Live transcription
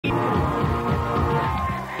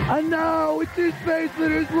And now, with two space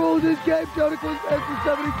leaders, rules this game, Jonah contest for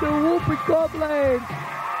 72, Whoopi Goblin,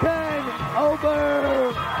 10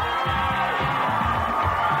 over.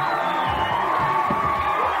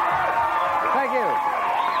 Thank you.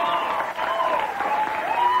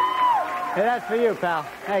 Hey, that's for you, pal.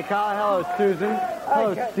 Hey, Colin. Hello, Susan.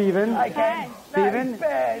 Hello, Stephen. Stephen?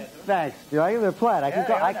 Thanks. You like it? They're plaid.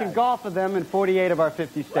 I can golf with them in 48 of our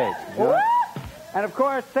 50 states. You know? And, of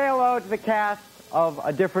course, say hello to the cast of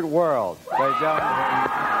A Different World. Right, Joe?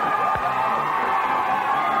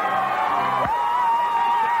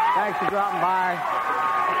 Thanks for dropping by.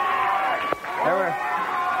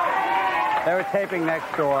 They were taping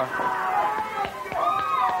next door.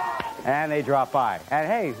 And they dropped by. And,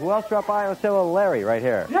 hey, who else dropped by? Let's say hello to Larry right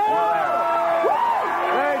here. Yeah!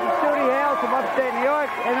 There's Judy Hale from upstate New York.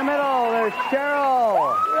 In the middle, there's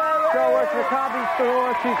Sheryl. Sheryl works for the coffee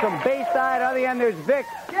store. She's from Bayside. On the end, there's Vic.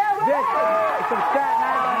 Vic from Staten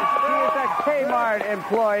Island. She is a Kmart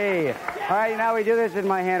employee. All right, now we do this in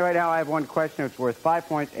my hand right now. I have one question. It's worth 5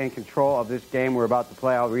 points in control of this game we're about to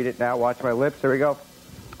play. I'll read it now. Watch my lips. Here we go.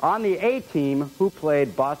 On the A team, who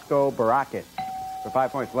played Bosco Barakis? For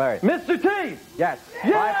 5 points, Larry. Mr. T! Yes,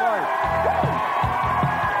 Yeah! 5 points.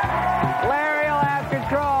 Larry will have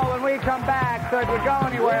control when we come back, so if you go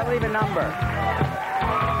anywhere, leave a number.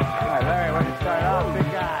 All right, Larry, when you start off,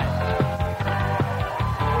 big guy.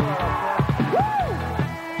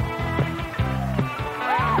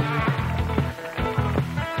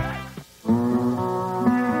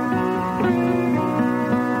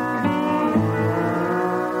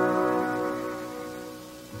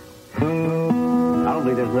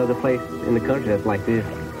 There's another place in the country that's like this.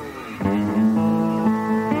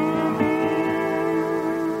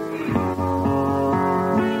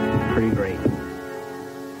 Pretty great.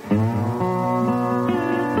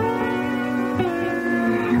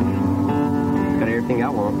 Got everything I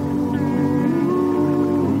want.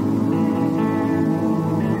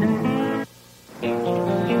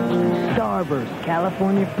 Starburst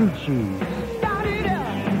California fruit cheese. Start it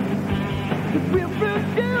up. The real fruit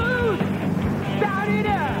juice. Start it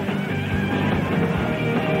up.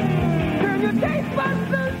 Turn your taste buds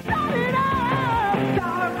to start it up.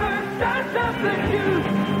 Starburst starts up the juice.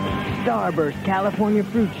 Starburst California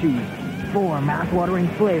fruit cheese. 4 mouth-watering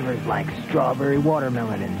flavors like strawberry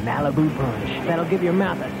watermelon and Malibu punch. That'll give your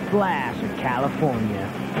mouth a splash of California.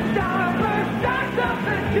 Starburst starts up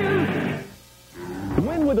the juice.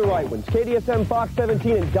 Win with the right ones. KDSM, Fox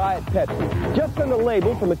 17, and Diet Pepsi. Just send a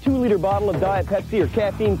label from a 2-liter bottle of Diet Pepsi or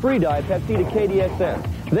caffeine-free Diet Pepsi to KDSM.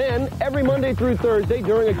 Then, every Monday through Thursday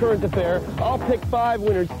during a current affair, I'll pick 5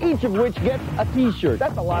 winners, each of which gets a T-shirt.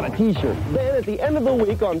 That's a lot of T-shirts. Then, at the end of the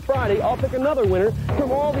week, on Friday, I'll pick another winner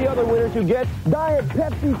from all the other winners who get Diet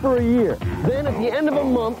Pepsi for a year. Then, at the end of a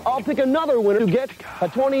month, I'll pick another winner who gets a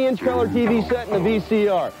 20-inch color TV set and a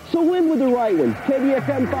VCR. So win with the right ones.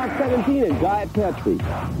 KDSM, Fox 17, and Diet Pepsi.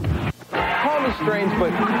 Call me strange,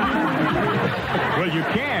 but... Well, you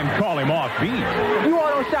can call him off-beat. You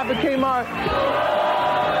all don't shop at Kmart?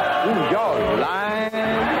 Ooh, y'all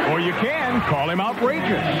lying. Or you can call him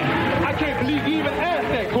outrageous. I can't believe you even asked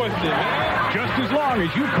that question, man. Just as long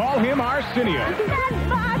as you call him Arsenio.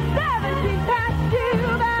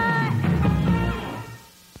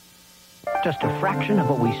 Just a fraction of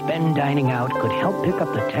what we spend dining out could help pick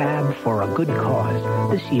up the tab for a good cause.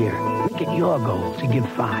 This year, make it your goal to give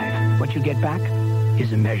 5. What you get back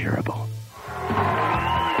is immeasurable.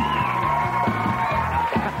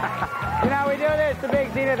 You know, we do this. The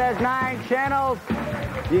Big Zenith has 9 channels.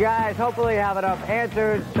 You guys hopefully have enough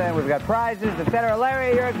answers, and we've got prizes, etc.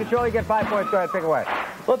 Larry, you're in control. You get 5 points. Go ahead, pick away.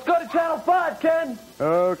 Let's go to Channel 5, Ken.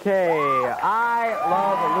 Okay. I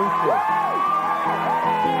love Lucy.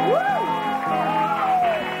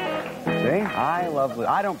 See? I love Lucy.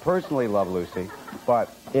 I don't personally love Lucy,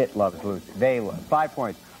 but it loves Lucy. They love. 5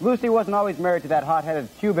 points. Lucy wasn't always married to that hot-headed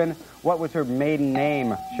Cuban. What was her maiden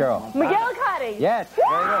name, Sheryl? McGillicuddy. Yes. Very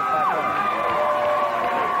good. 5 points.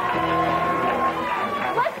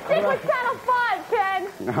 Let's stick with Channel 5, Ken.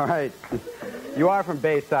 All right. You are from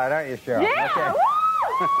Bayside, aren't you, Sheryl? Yeah. Okay. Woo!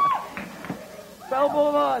 Bell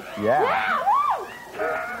Boulevard. Yeah. Yeah.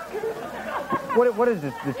 Woo! What is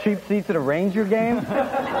this, the cheap seats at a Ranger game?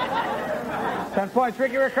 10 points.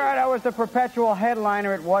 Ricky Ricardo was the perpetual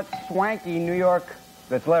headliner at what swanky New York...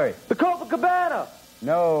 That's Larry. The Copacabana.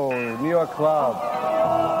 No, New York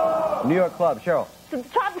Club. New York Club, Sheryl.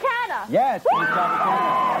 Tropicana. Yes, New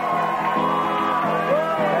Tropicana.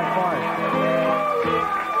 10 points.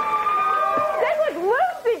 Stick with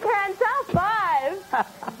Lucy, Ken. Channel 5.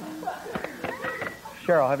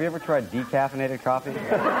 Sheryl, have you ever tried decaffeinated coffee?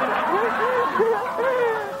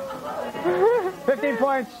 15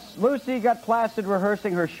 points. Lucy got plastered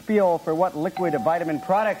rehearsing her spiel for what liquid vitamin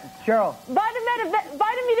product? Cheryl. Vitamin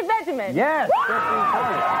Vegemin. Yes, 15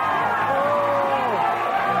 points.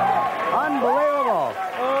 Unbelievable.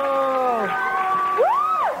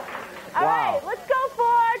 All right, let's go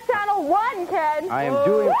for Channel 1, Ken. I am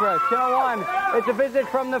duly impressed. Channel 1, it's a visit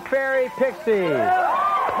from the Fairy Pixie.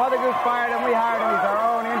 Mother Goose fired him. We hired him. He's our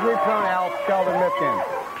own injury-prone elf, Sheldon Mifkin.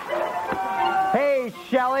 Hey,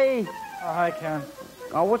 Shelley. Oh, hi, Ken.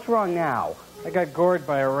 Oh, what's wrong now? I got gored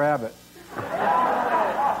by a rabbit.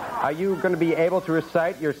 Are you going to be able to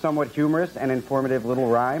recite your somewhat humorous and informative little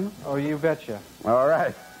rhyme? Oh, you betcha. All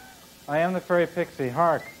right. I am the fairy pixie.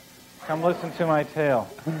 Hark, come listen to my tale.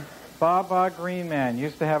 Baba Green Man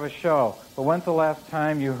used to have a show, but when's the last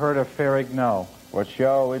time you heard a fairy know? What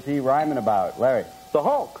show is he rhyming about, Larry? The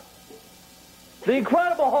Hulk. The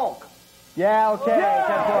Incredible Hulk. Yeah, okay,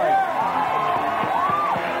 10 points.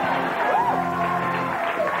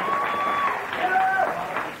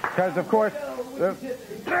 Because, of course,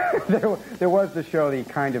 there was the show, The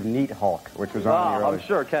Kind of Neat Hulk, which was on the early... I'm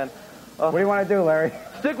sure, Ken. What do you want to do, Larry?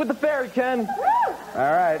 Stick with the fairy, Ken.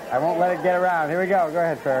 All right, I won't let it get around. Here we go. Go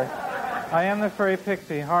ahead, Fairy. I am the fairy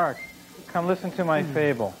pixie. Hark, come listen to my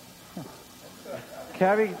fable.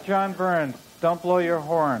 Cabby John Burns, don't blow your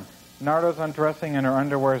horn. Nardo's undressing and her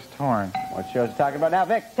underwear's torn. What show's he talking about now,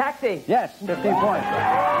 Vic? Taxi. Yes, 15 points.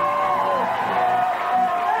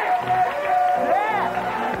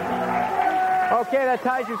 Okay, that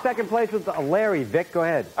ties you second place with Larry. Vic, go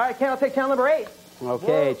ahead. All right, Ken, I'll take channel number 8.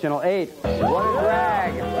 Okay, Channel 8. What is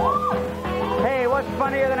drag? Hey, what's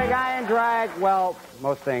funnier than a guy in drag? Well,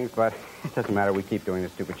 most things, but it doesn't matter. We keep doing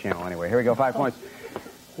this stupid channel anyway. Here we go, 5 points.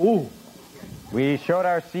 Ooh. We showed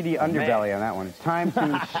our seedy underbelly on that one. It's time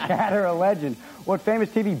to shatter a legend. What famous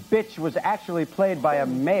TV bitch was actually played by a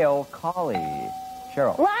male collie?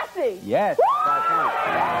 Cheryl. Lassie. Yes, 5 points.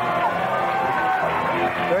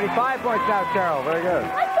 35 points now, Cheryl. Very good.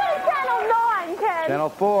 Let's go to Channel 9, Ken. Channel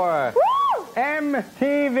 4. Woo!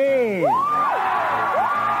 MTV.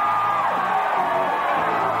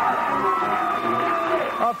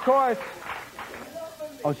 Of course.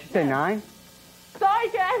 Oh, she said 9? Sorry,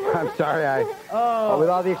 Ken. I'm sorry. With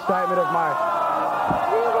all the excitement of my...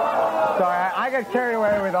 Sorry, I got carried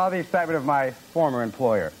away with all the excitement of my former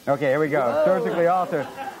employer. Okay, here we go. Surgically altered.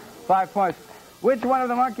 5 points. Which one of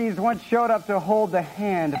the monkeys once showed up to hold the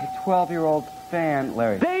hand of a 12-year-old fan,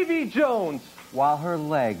 Larry? Davy Jones. While her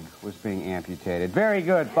leg was being amputated. Very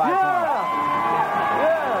good. 5 points.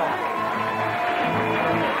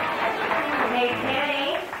 Hey,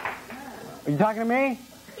 Kenny. Are you talking to me?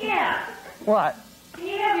 Yeah. What? Can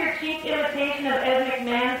you have your cheap imitation of Ed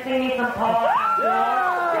McMahon sing me some Paul?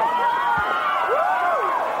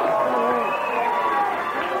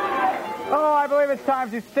 Oh, I believe it's time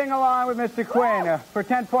to sing along with Mr. Quinn. For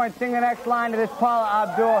 10 points, sing the next line to this Paula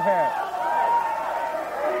Abdul here.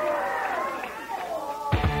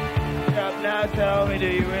 Now tell me, do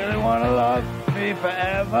you really want to love me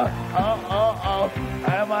forever? Oh,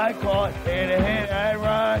 am I caught in a hit and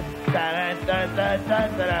run?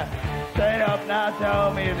 Straight up now,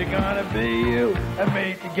 tell me, is it gonna be you and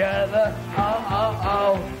me together?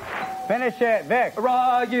 Oh. Finish it, Vic. Or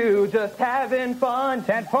are you just having fun?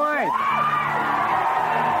 10 points.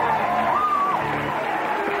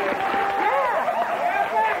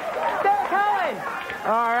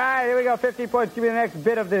 All right, here we go. 50 points. Give me the next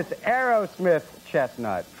bit of this Aerosmith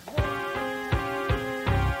chestnut.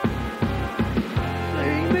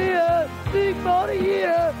 Sing me up, sing for the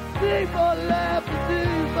year, sing for the laugh,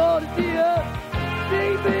 sing for the tear.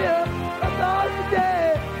 Sing me up, I'm not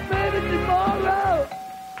today, maybe tomorrow.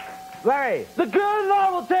 Larry. The good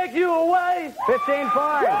Lord will take you away. 15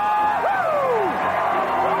 points.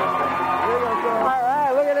 All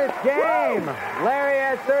right, look at this game. Larry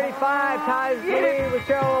has 35, ties the lead with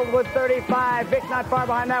Sheryl with 35. Vic's not far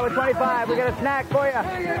behind that with 25. We got a snack for you.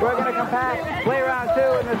 We're going to come back, play round 2,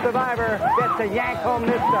 and the survivor gets to yank home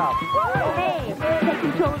this stuff. Hey, take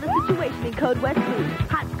control of the situation in Code West Boots.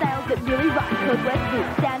 Hot styles that really rock Code West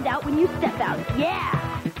Boots. Stand out when you step out. Yeah!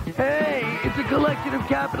 Hey, it's a collection of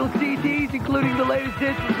capital CDs, including the latest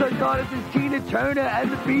hits from such artists as Tina Turner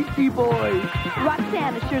and the Beastie Boys.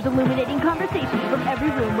 Roxanne assures illuminating conversations from every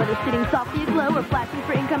room, whether sitting softly aglow or flashing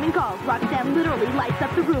for incoming calls. Roxanne literally lights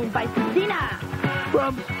up the room by Cecina.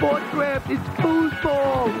 From Sportcraft, it's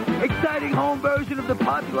Foosball, exciting home version of the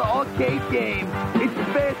popular arcade game. It's the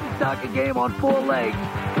fastest soccer game on 4 legs.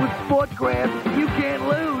 With Sportcraft, you can't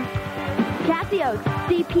lose. Casio's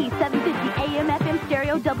CP750 AM/FM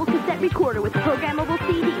stereo double cassette recorder with programmable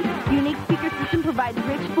CD. Unique speaker system provides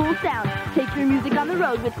rich, full sound. Take your music on the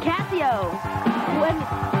road with Casio. When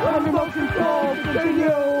remote control Thank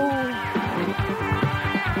you.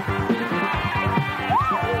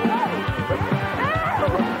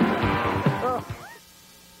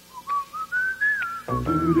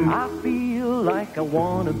 I feel like I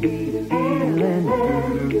wanna be feeling.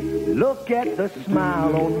 Look at the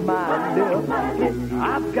smile on my lip.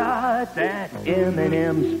 I've got that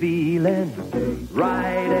M&M's feeling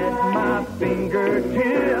right at my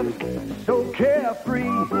fingertips. So carefree,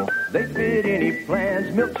 they fit any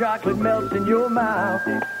plans. Milk chocolate melts in your mouth,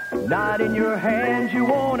 not in your hands. You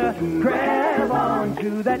wanna grab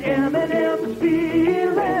onto that M&M's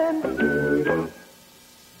feeling.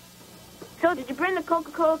 So, did you bring the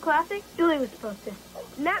Coca-Cola Classic? Julie was supposed to.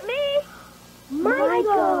 Not me.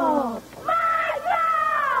 Michael!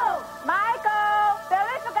 Michael!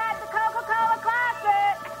 Billy forgot the Coca-Cola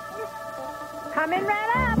Classic. Coming right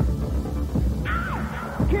up.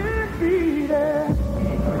 Can't beat it.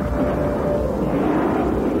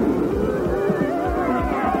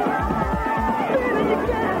 Feel it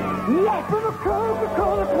again. Life from a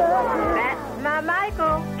Coca-Cola Classic. That's my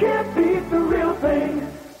Michael. Can't beat the real thing.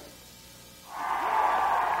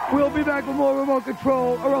 We'll be back with more remote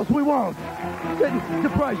control, or else we won't.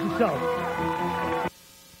 Surprise yourself.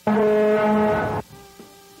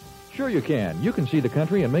 Sure you can. You can see the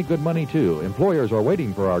country and make good money, too. Employers are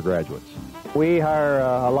waiting for our graduates. We hire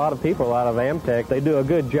a lot of people out of Amtech. They do a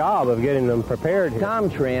good job of getting them prepared here.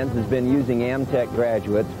 Comtrans has been using Amtech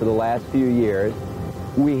graduates for the last few years.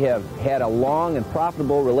 We have had a long and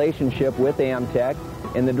profitable relationship with Amtech,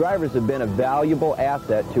 and the drivers have been a valuable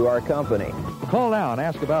asset to our company. Call now and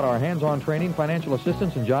ask about our hands-on training, financial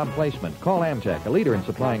assistance, and job placement. Call Amtech, a leader in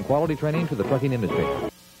supplying quality training to the trucking industry.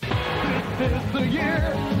 This is the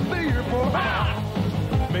year for Fox.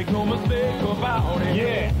 Make no mistake about it.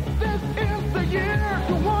 Yeah. This is the year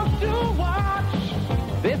to want to watch.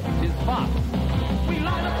 This is Fox. We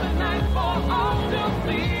light up the night for all to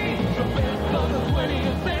see. The best of the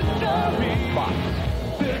 20th century. Fox.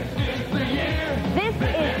 This is the year. This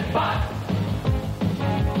is Fox.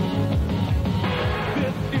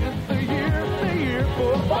 This is the year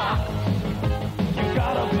for Fox. You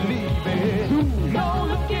gotta believe it. No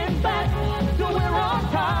looking back to we're on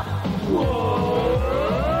top. Whoa.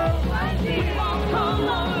 We've all come a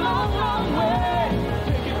long, long way.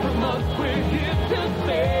 Take it from us, we're here to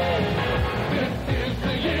stay. This is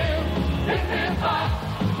the year. This is Fox.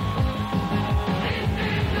 This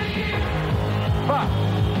is the year. Fox.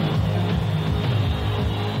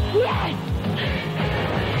 Yes!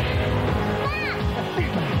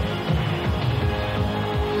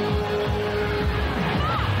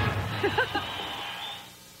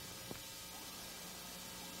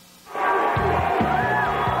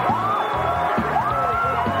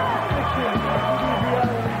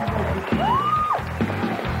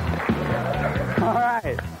 All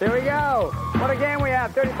right, here we go. What a game we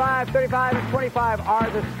have. 35, 35, and 25 are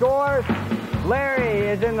the scores. Larry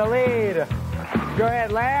is in the lead. Go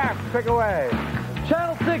ahead, Larry. Quick away.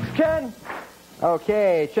 Channel 6, Ken.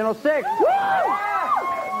 Okay, Channel 6. Woo!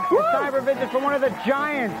 It's time for a visit from one of the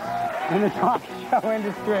giants in the talk show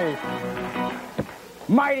industry.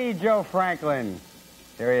 Mighty Joe Franklin.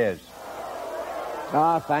 There he is.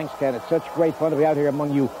 Ah, thanks, Ken. It's such great fun to be out here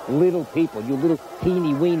among you little people, you little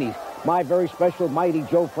teeny weenies. My very special Mighty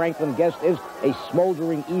Joe Franklin guest is a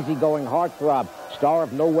smoldering, easygoing heartthrob, star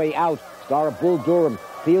of No Way Out, star of Bull Durham,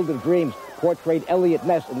 Field of Dreams, portrayed Elliot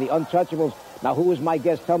Ness in The Untouchables. Now, who is my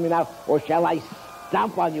guest? Tell me now, or shall I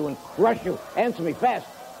stomp on you and crush you? Answer me fast.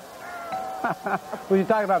 Who are you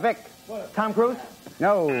talking about, Vic? What? Tom Cruise?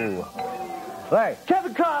 No. Larry.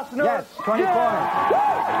 Kevin Costner. Yes, 20 points.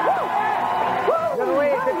 You're in the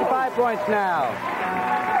lead, 55 points now.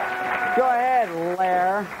 Go ahead,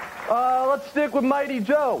 Larry. Let's stick with Mighty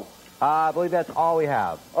Joe. I believe that's all we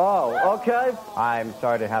have. Oh, okay. I'm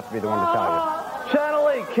sorry to have to be the one to tell you. Channel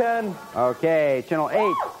 8, Ken. Okay, Channel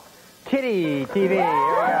 8. Kitty TV. Here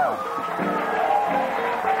we go.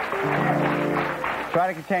 Try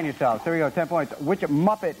to contain yourselves. Here we go, 10 points. Which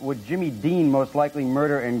Muppet would Jimmy Dean most likely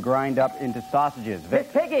murder and grind up into sausages? Miss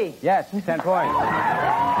Piggy. Yes, 10 points.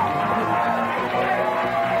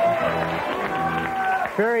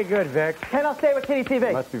 Very good, Vic. Ken, I'll stay with Kitty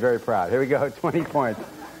TV. Must be very proud. Here we go, 20 points.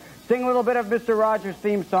 Sing a little bit of Mr. Rogers'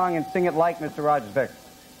 theme song and sing it like Mr. Rogers, Vic.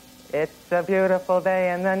 It's a beautiful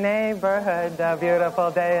day in the neighborhood, a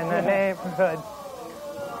beautiful day in the neighborhood.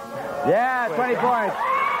 Yeah, 20 points.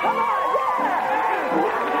 Come on,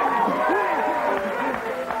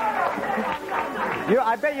 yeah!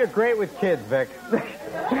 I bet you're great with kids, Vic.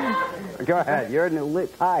 Go ahead. You're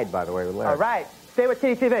tied, by the way, with Larry. All right. Stay with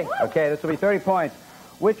TV. Okay, this will be 30 points.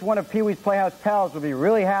 Which one of Pee-wee's Playhouse pals would be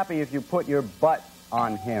really happy if you put your butt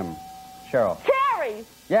on him? Sheryl. Carrie! Larry.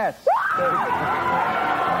 Yes.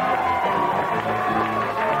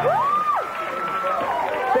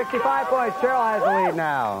 65 points. Cheryl has the lead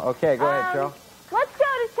now. Okay, go ahead, Cheryl. Let's go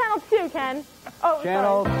to Channel 2, Ken. Oh,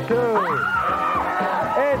 Channel 2.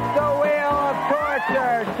 It's the Wheel of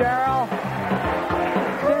Torture, Cheryl.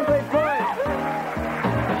 Simply put,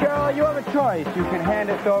 Cheryl, you have a choice. You can hand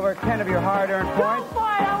us over 10 of your hard-earned points. Go for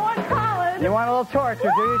it. I want Colin. You want a little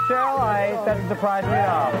torture, do you, Cheryl? That doesn't surprise me at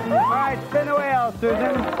all. All right, spin the wheel,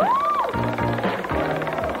 Susan.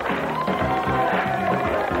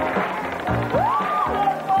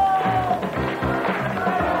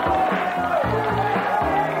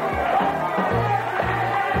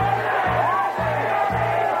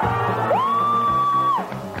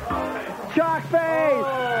 Shark face!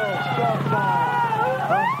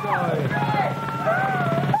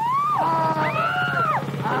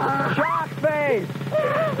 Shark face!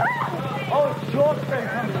 Oh, shark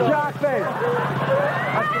face. Shark face!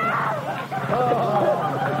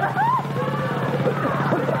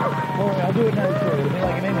 I'll do it nice for you. It'll be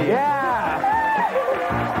like an Indian. Yeah!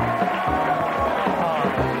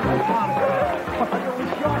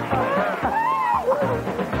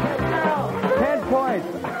 10 points.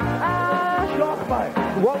 Shark bite.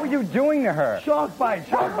 What were you doing to her? Shark bite.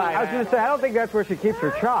 Shark bite. I was going to say, I don't think that's where she keeps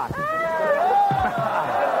her chalk. All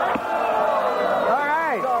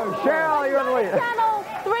right. Cheryl, you're on the lead. Channel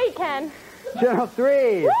 3, Ken. Channel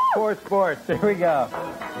 3 for sports. Here we go.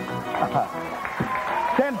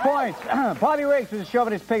 10 points. Bobby Riggs was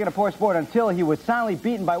shoving his pig in a poor sport until he was soundly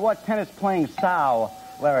beaten by what tennis-playing sow?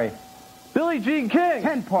 Larry. Billie Jean King.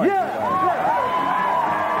 10 points. Yeah.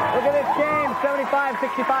 Look at this game. 75,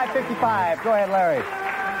 65, 55. Go ahead, Larry.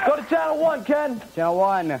 Go to Channel 1, Ken. Channel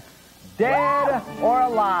 1. Dead or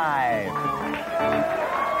alive?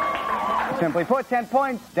 Simply put, 10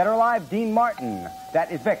 points. Dead or alive, Dean Martin.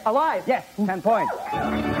 That is Vic. Alive. Yes, 10 points.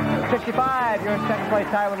 65, you're in second place,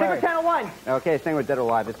 tie with Larry. Channel 1. Okay, staying with Dead or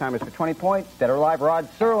Alive. This time it's for 20 points. Dead or Alive, Rod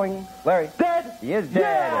Serling. Larry. Dead. He is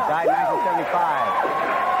dead. Yeah. Died in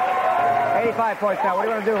 1975. 85 points now. What do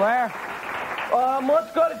you want to do, Larry?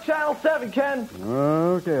 Let's go to Channel 7, Ken.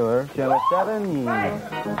 Okay, Larry. Channel 7.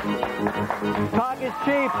 Talk is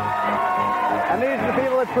cheap. And these are the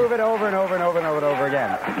people that prove it over and over and over and over and over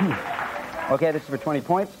again. Okay, this is for 20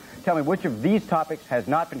 points. Tell me which of these topics has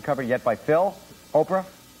not been covered yet by Phil, Oprah,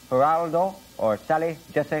 Geraldo, or Sally,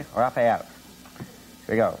 Jesse, or Raphael. Here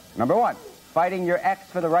we go. Number 1, fighting your ex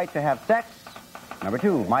for the right to have sex. Number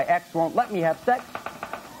 2, my ex won't let me have sex.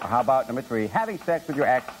 Or how about number 3, having sex with your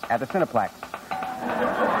ex at the Cineplex,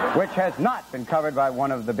 which has not been covered by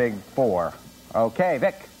one of the big 4. Okay,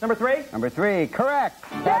 Vic. Number 3. Number 3, correct.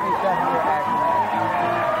 Having sex with your ex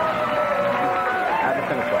at the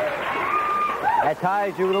Cineplex. That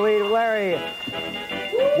ties you with the lead, Larry.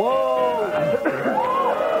 Whoa!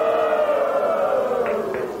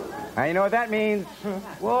 Now, you know what that means?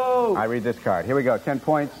 Whoa. I read this card. Here we go. 10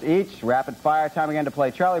 points each. Rapid fire. Time again to play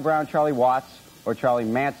Charlie Brown, Charlie Watts, or Charlie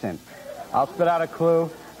Manson. I'll spit out a clue.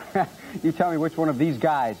 You tell me which one of these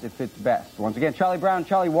guys it fits best. Once again, Charlie Brown,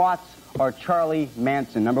 Charlie Watts, or Charlie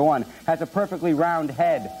Manson. Number 1, has a perfectly round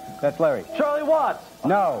head. That's Larry. Charlie Watts.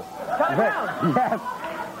 No. Charlie Brown. Yes.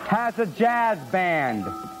 Has a jazz band.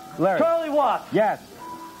 Larry. Charlie Watts. Yes.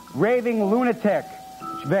 Raving lunatic.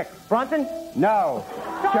 Vic. Bronson. No.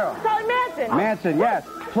 Cheryl. Charlie Manson. Manson, yes.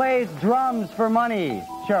 Plays drums for money.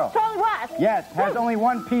 Cheryl. Charlie Watts. Yes. Has only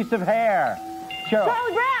one piece of hair. Cheryl.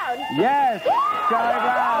 Charlie Brown. Yes. Charlie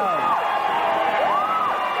Brown.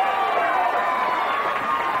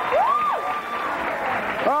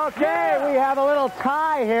 Okay, we have a little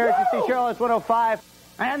tie here. As you see, Cheryl is 105.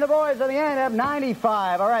 And the boys on the end have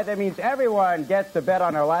 95. All right, that means everyone gets to bet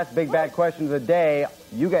on our last big bad question of the day.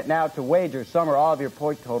 You get now to wager some or all of your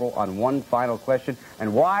point total on one final question.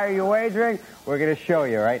 And why are you wagering? We're going to show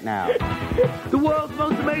you right now. The world's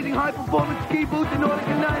most amazing high-performance ski boots in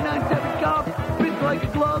Nordica 997 Cup. Fits like a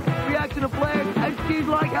glove, reaction to flares, and skis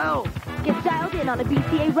like hell. Get dialed in on a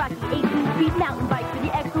BCA Rocky 18-speed mountain bike for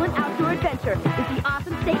the excellent outdoor adventure with the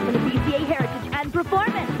awesome statement of BCA heritage and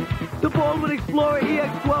performance. The Baldwin Explorer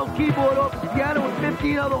EX12 keyboard offers piano and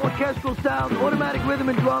 15 other orchestral sounds, automatic rhythm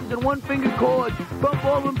and drums, and one-fingered chords from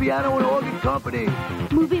Baldwin Piano and Organ Company.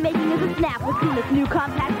 Movie making is a snap with Zuma's new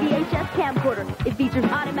compact VHS camcorder. It features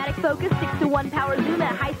automatic focus, 6-to-1 power zoom, and a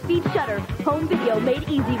high-speed shutter. Home video made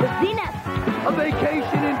easy with ZNet. A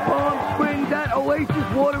vacation in Palm Springs at Oasis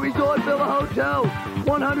Water Resort Villa Hotel.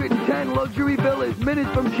 110 luxury villas, minutes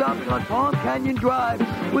from shopping on Palm Canyon Drive,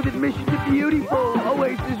 with admission to beautiful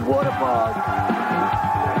Oasis Water Park.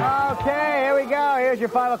 Okay, here we go. Here's your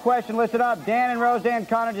final question. Listen up. Dan and Roseanne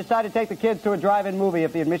Connor decide to take the kids to a drive-in movie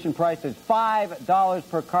if the admission price is $5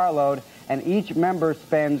 per carload and each member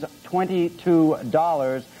spends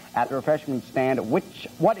 $22 at the refreshment stand.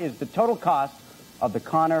 What is the total cost of the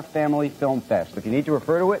Connor Family Film Fest? If you need to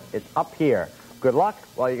refer to it, it's up here. Good luck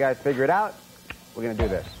while you guys figure it out. We're going to do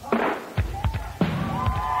this.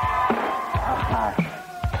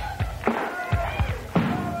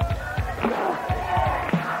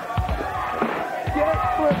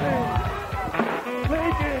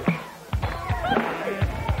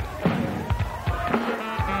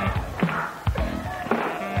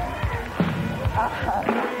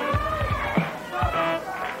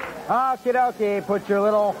 Okie dokie, put your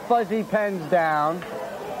little fuzzy pens down.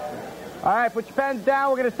 All right, put your pens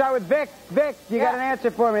down. We're going to start with Vic. Vic, you got an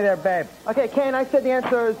answer for me there, babe. Okay, Ken, I said the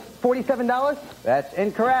answer is $47. That's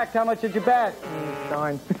incorrect. How much did you bet?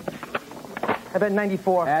 Darn. I bet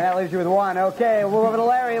 94. And that leaves you with 1. Okay, we'll move over to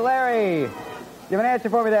Larry. Larry, you have an answer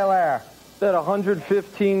for me there, Larry? Said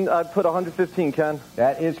 115. I put 115, Ken.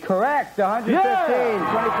 That is correct. 115. $22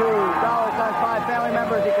 times 5 family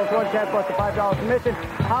members equals 1 Ken plus the $5 commission.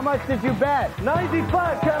 How much did you bet?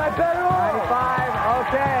 95, Ken. I bet it all. 95.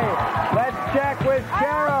 Okay. Let's check with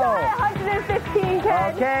Sheryl. 115,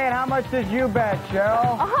 Ken. Okay, and how much did you bet,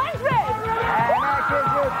 Sheryl? 100. And that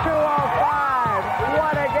gives you 205.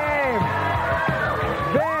 What a game.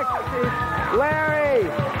 Vic, Larry.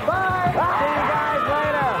 Bye. See you guys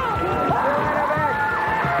later.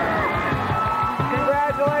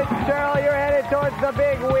 Congratulations, Sheryl. You're headed towards the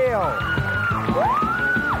big wheel.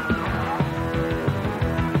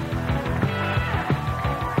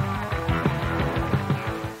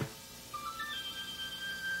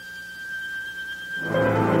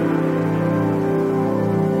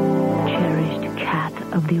 Cherished cat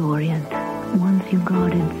of the Orient, once you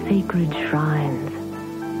guarded sacred shrines.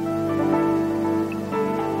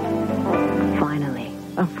 Finally,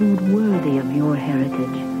 a food worthy of your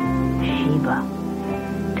heritage. Sheba.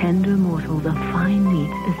 Tender morsels of fine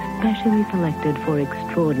meat especially selected for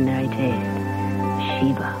extraordinary taste.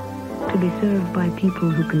 Sheba. To be served by people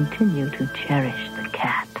who continue to cherish the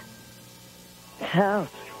cat. So,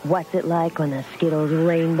 what's it like when the Skittles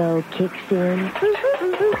rainbow kicks in?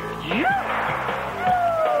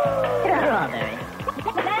 Strawberry.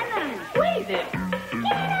 Lemon. Squeeze it.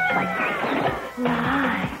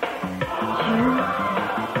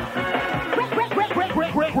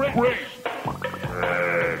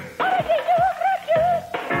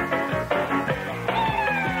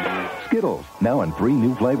 Skittles, now in 3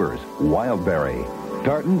 new flavors. Wild berry,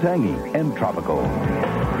 tart and tangy, and tropical.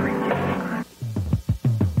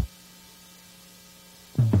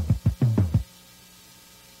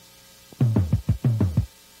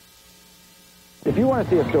 If you want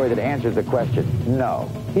to see a story that answers the question, no,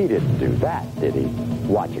 he didn't do that, did he?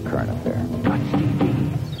 Watch A Current Affair.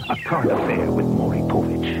 A Current Affair with Maury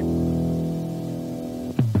Povich.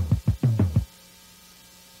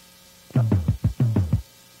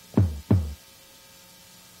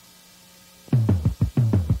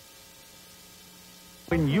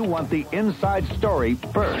 When you want the inside story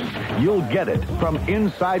first, you'll get it from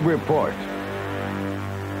Inside Report.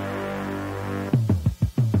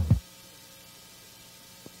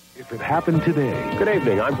 If it happened today. Good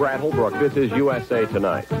evening. I'm Brad Holbrook. This is USA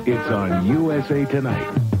Tonight. It's on USA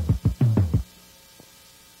Tonight.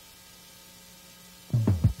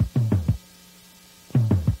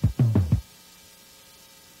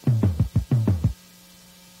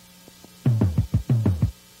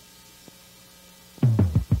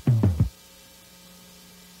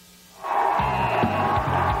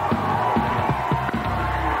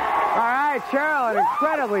 Sheryl, an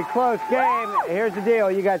incredibly close game. Here's the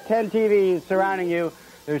deal. You got 10 TVs surrounding you.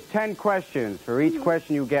 There's 10 questions. For each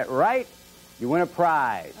question you get right, you win a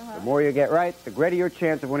prize. The more you get right, the greater your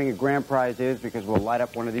chance of winning a grand prize is, because we'll light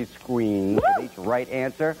up one of these screens with each right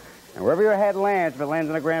answer. And wherever your head lands, if it lands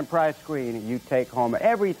on a grand prize screen, you take home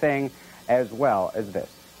everything as well as this.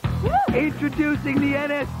 Introducing the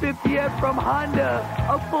NS50F from Honda,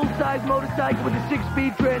 a full-size motorcycle with a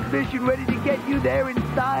 6-speed transmission ready to get you there in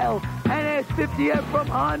style. NS50F from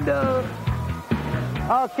Honda.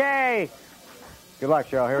 Okay. Good luck,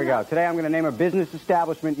 Sheryl. Here we go. Today I'm going to name a business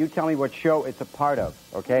establishment. You tell me what show it's a part of,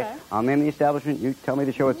 okay? I'll name the establishment. You tell me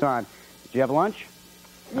the show it's on. Did you have lunch?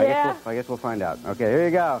 Yeah. I guess we'll find out. Okay, here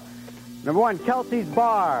you go. Number 1, Kelsey's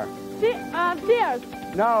Bar. Sears.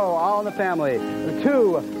 No, All in the Family.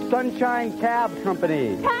 2, Sunshine Cab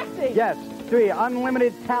Company. Taxi. Yes. 3,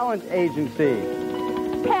 Unlimited Talent Agency.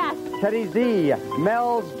 Pass. Teddy Z,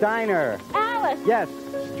 Mel's Diner. Alice. Yes.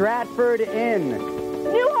 Stratford Inn.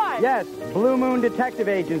 Newhart. Yes. Blue Moon Detective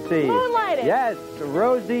Agency. Moonlighting. Yes.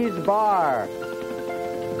 Rosie's Bar.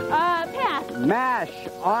 Pass. MASH.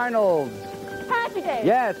 Arnold's. Happy Days.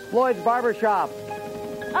 Yes. Floyd's Barbershop.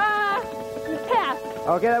 Pass.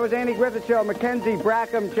 Okay, that was Andy Griffith Show. Mackenzie,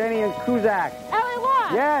 Brackham, Cheney, and Kuzak.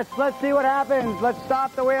 LA1. Yes, let's see what happens. Let's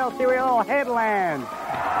stop the wheel, see where your little head lands.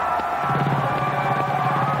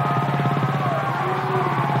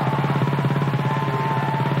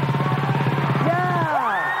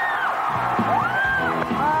 Yeah!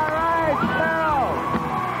 All right, Sheryl.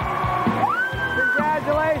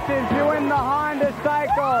 Congratulations, you win the Honda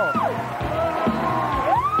Cycle.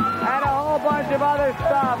 And a whole bunch of other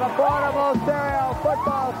stuff. A portable stereo,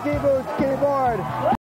 football, ski boots, keyboard.